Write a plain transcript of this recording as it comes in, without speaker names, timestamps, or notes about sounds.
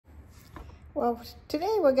Well,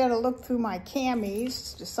 today we're going to look through my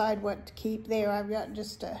camis, decide what to keep there. I've got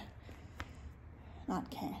just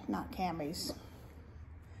not camis,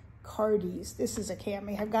 Cardis. This is a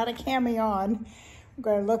cami. I've got a cami on. I'm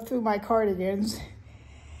going to look through my cardigans.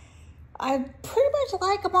 I pretty much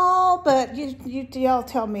like them all, but y'all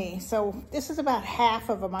tell me. So this is about half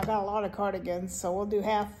of them. I got a lot of cardigans, so we'll do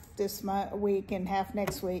half this week and half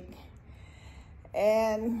next week,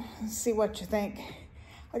 and see what you think.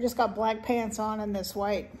 I just got black pants on and this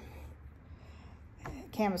white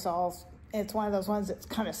camisole. It's one of those ones that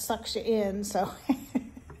kind of sucks you in, so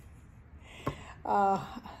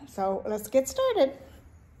so let's get started.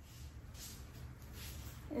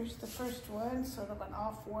 Here's the first one, sort of an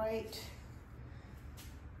off-white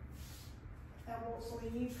elbow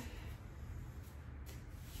sleeve.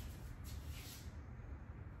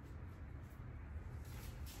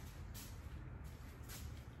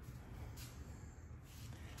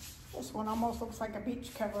 This one almost looks like a beach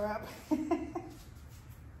cover-up. I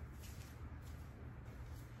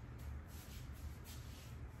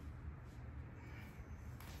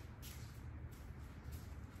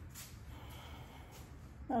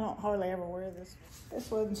don't hardly ever wear this. This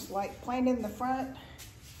one's like plain in the front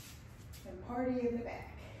and party in the back.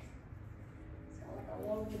 It's got like a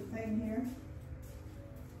woven thing here.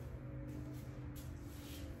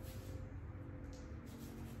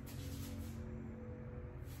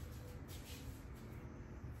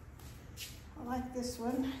 I like this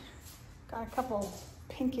one. Got a couple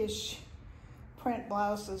pinkish print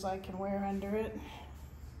blouses I can wear under it.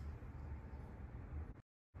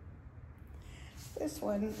 This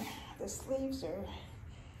one, the sleeves are,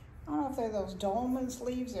 I don't know if they're those dolman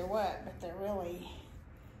sleeves or what, but they're really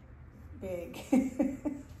big.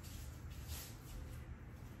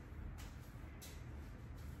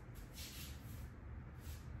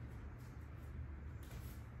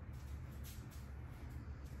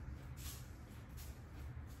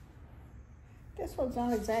 This one's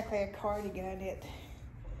not exactly a cardigan. It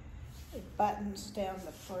buttons down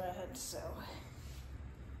the front, so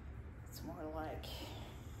it's more like,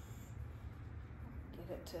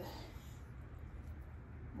 get it to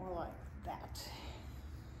more like that.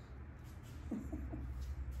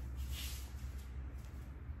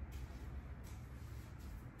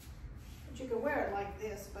 But you can wear it like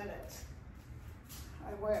this, but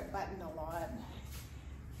I wear it buttoned a lot,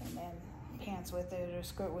 and then pants with it or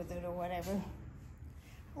skirt with it or whatever.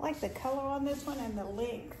 I like the color on this one and the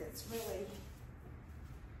length. It's really,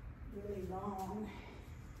 really long.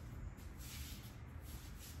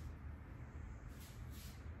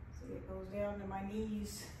 See, it goes down to my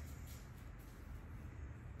knees.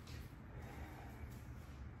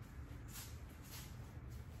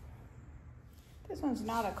 This one's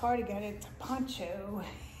not a cardigan, it's a poncho.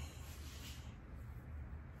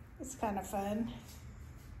 It's kind of fun.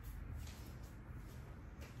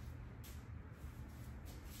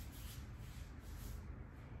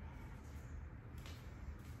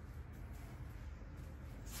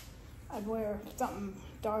 I'd wear something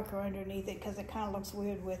darker underneath it because it kind of looks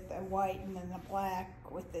weird with the white and then the black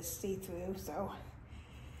with this see-through, so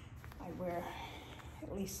I'd wear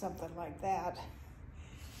at least something like that.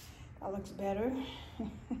 That looks better.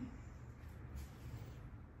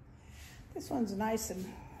 This one's nice and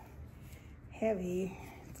heavy.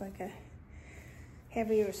 It's like a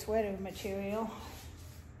heavier sweater material.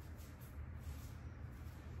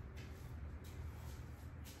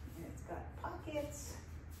 And it's got pockets.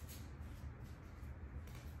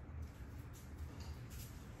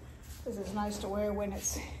 This is nice to wear when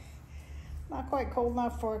it's not quite cold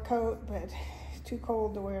enough for a coat, but too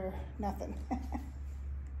cold to wear nothing.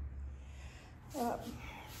 I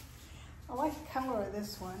like the color of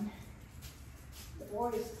this one. The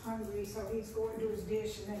boy's hungry, so he's going to his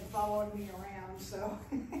dish and then following me around, so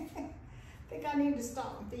I think I need to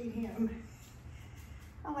stop and feed him.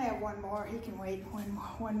 I only have one more. He can wait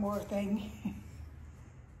one more thing.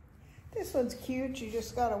 This one's cute. You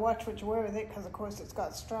just got to watch what you wear with it because, of course, it's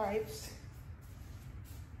got stripes.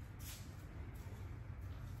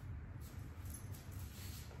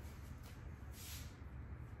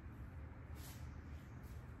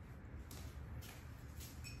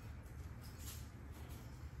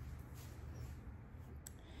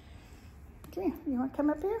 Come here. You want to come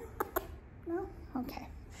up here? No? Okay.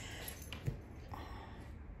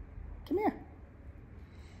 Come here.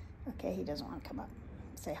 Okay, he doesn't want to come up.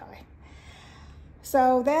 Say hi.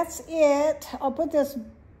 So that's it. I'll put this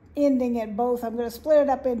ending at both. I'm going to split it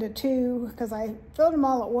up into two because I filmed them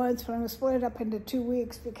all at once, but I'm going to split it up into 2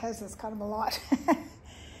 weeks because it's kind of a lot.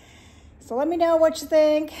 So let me know what you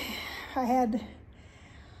think. I had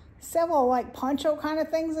several like poncho kind of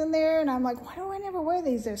things in there, and I'm like, why do I never wear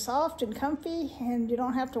these? They're soft and comfy, and you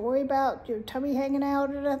don't have to worry about your tummy hanging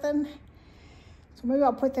out or nothing. So maybe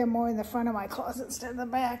I'll put them more in the front of my closet instead of the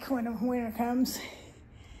back when winter comes.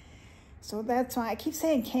 So that's why I keep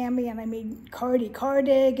saying cami, and I mean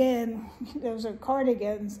cardigan. Those are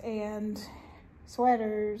cardigans and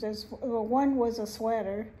sweaters. Well, one was a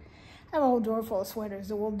sweater. I have a whole drawer full of sweaters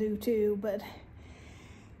that will do too, but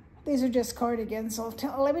these are just cardigans. So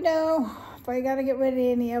let me know if I got to get rid of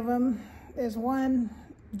any of them. There's one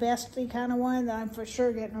vesty kind of one that I'm for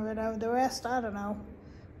sure getting rid of. The rest, I don't know.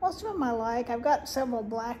 Most of them I like. I've got several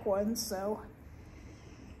black ones, so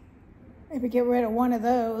maybe get rid of one of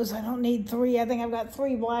those. I don't need 3. I think I've got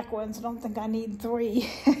 3 black ones. I don't think I need 3.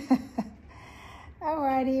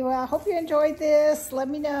 Alrighty, well, I hope you enjoyed this. Let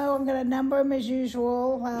me know. I'm going to number them as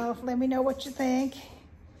usual. Let me know what you think.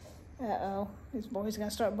 Uh-oh, this boy's going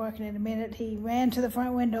to start barking in a minute. He ran to the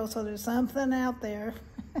front window, so there's something out there.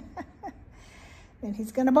 Then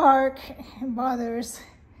he's going to bark and bothers.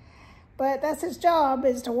 But that's his job,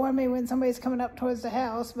 is to warn me when somebody's coming up towards the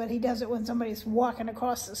house, but he does it when somebody's walking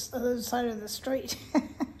across the other side of the street.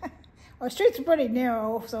 Our streets are pretty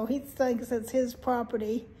narrow, so he thinks it's his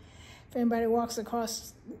property. If anybody walks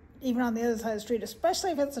across, even on the other side of the street,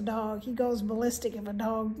 especially if it's a dog, he goes ballistic if a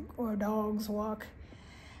dog or dogs walk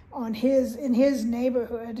in his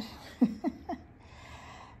neighborhood.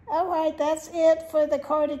 All right, that's it for the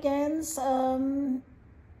cardigans.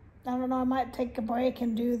 I don't know, I might take a break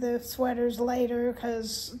and do the sweaters later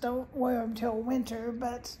because don't wear them till winter,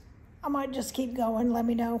 but I might just keep going. Let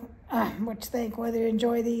me know what you think, whether you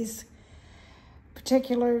enjoy these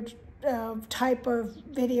particular type of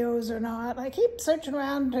videos or not. I keep searching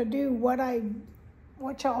around to do what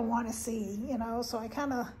y'all want to see, you know, so I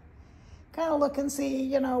kind of look and see,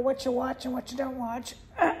 you know, what you watch and what you don't watch.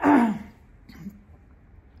 Of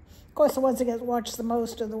course, the ones that get watched the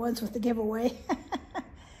most are the ones with the giveaway.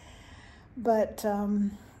 But I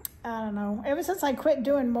don't know. Ever since I quit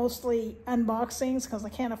doing mostly unboxings because I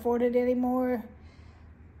can't afford it anymore,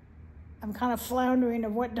 I'm kind of floundering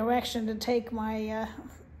of what direction to take my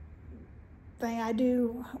thing.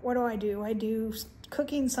 What do? I do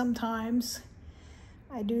cooking sometimes.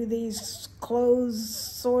 I do these clothes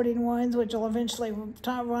sorting ones, which will eventually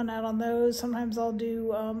run out on those. Sometimes I'll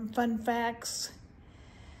do fun facts.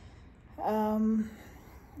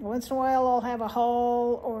 Once in a while I'll have a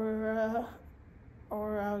haul or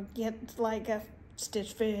I'll get like a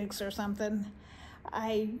Stitch Fix or something.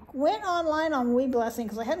 I went online on We Blessing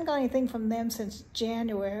because I hadn't got anything from them since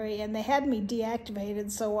January, and they had me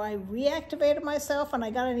deactivated, so I reactivated myself, and I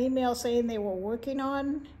got an email saying they were working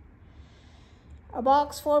on a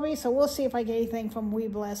box for me, so we'll see if I get anything from We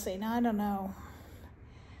Blessing. I don't know.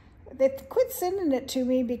 They quit sending it to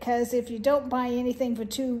me because if you don't buy anything for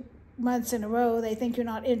 2 months in a row, they think you're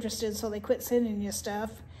not interested, so they quit sending you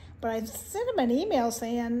stuff. But I sent them an email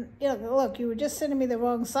saying, you know, look, you were just sending me the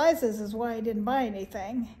wrong sizes is why I didn't buy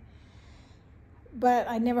anything. But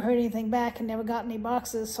I never heard anything back and never got any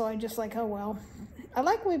boxes, so I just like, oh well. I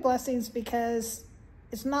like We Blessings because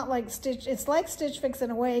it's not like it's like Stitch Fix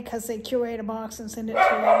in a way because they curate a box and send it to you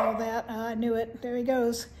and all that. I knew it. There he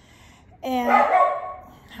goes. And,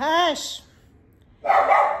 hush.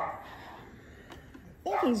 I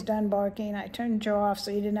think he's done barking. I turned Joe off so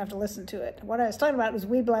you didn't have to listen to it. What I was talking about was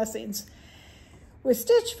We Blessings. With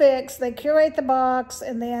Stitch Fix, they curate the box,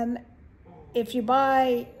 and then if you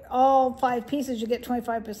buy all 5 pieces, you get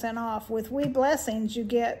 25% off. With We Blessings, you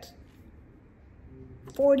get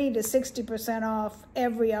 40 to 60% off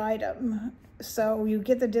every item. So you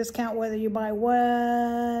get the discount whether you buy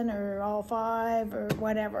 1 or all 5 or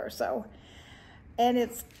whatever. So, and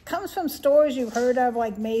it comes from stores you've heard of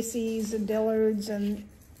like Macy's and Dillard's and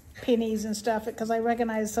Penny's and stuff because I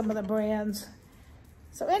recognize some of the brands.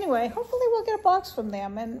 So anyway, hopefully we'll get a box from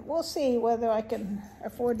them and we'll see whether I can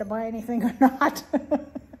afford to buy anything or not.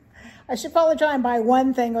 I should probably try and buy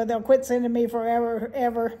one thing or they'll quit sending me forever,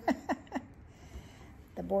 ever.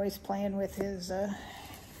 The boy's playing with his,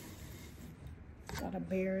 got a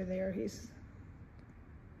bear there he's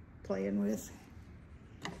playing with.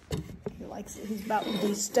 He likes it. He's about to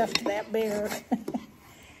be stuffed to that bear.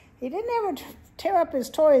 He didn't ever tear up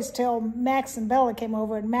his toys till Max and Bella came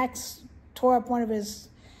over, and Max tore up one of his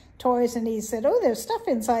toys and he said, oh, there's stuff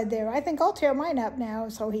inside there. I think I'll tear mine up now.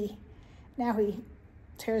 So now he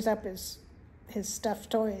tears up his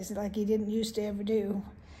stuffed toys like he didn't used to ever do.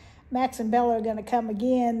 Max and Bella are going to come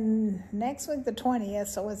again next week, the 20th.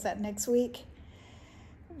 So what's that, next week?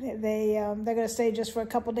 They're going to stay just for a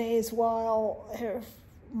couple days while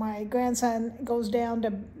my grandson goes down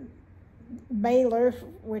to Baylor,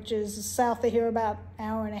 which is south of here about an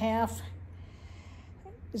hour and a half.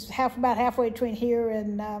 It's about halfway between here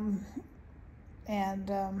and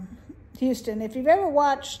Houston. If you've ever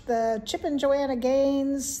watched the Chip and Joanna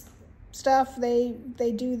Gaines stuff, they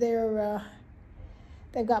do their,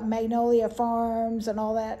 they've got Magnolia Farms and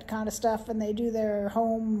all that kind of stuff, and they do their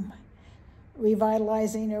home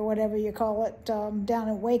revitalizing or whatever you call it down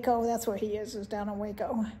in Waco. That's where he is down in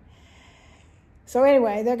Waco. So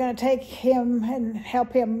anyway, they're going to take him and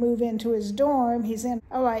help him move into his dorm. He's in.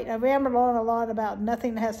 All right, I rambled on a lot about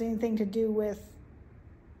nothing that has anything to do with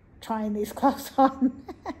trying these clothes on.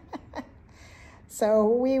 So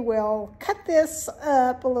we will cut this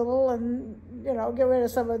up a little and, you know, get rid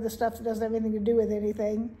of some of the stuff that doesn't have anything to do with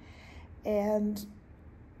anything. And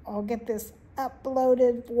I'll get this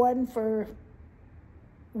uploaded, one for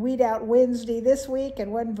Weed Out Wednesday this week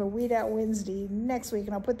and one for Weed Out Wednesday next week.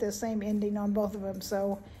 And I'll put the same ending on both of them.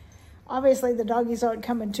 So obviously the doggies aren't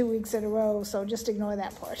coming 2 weeks in a row, so just ignore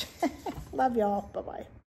that part. Love y'all. Bye-bye.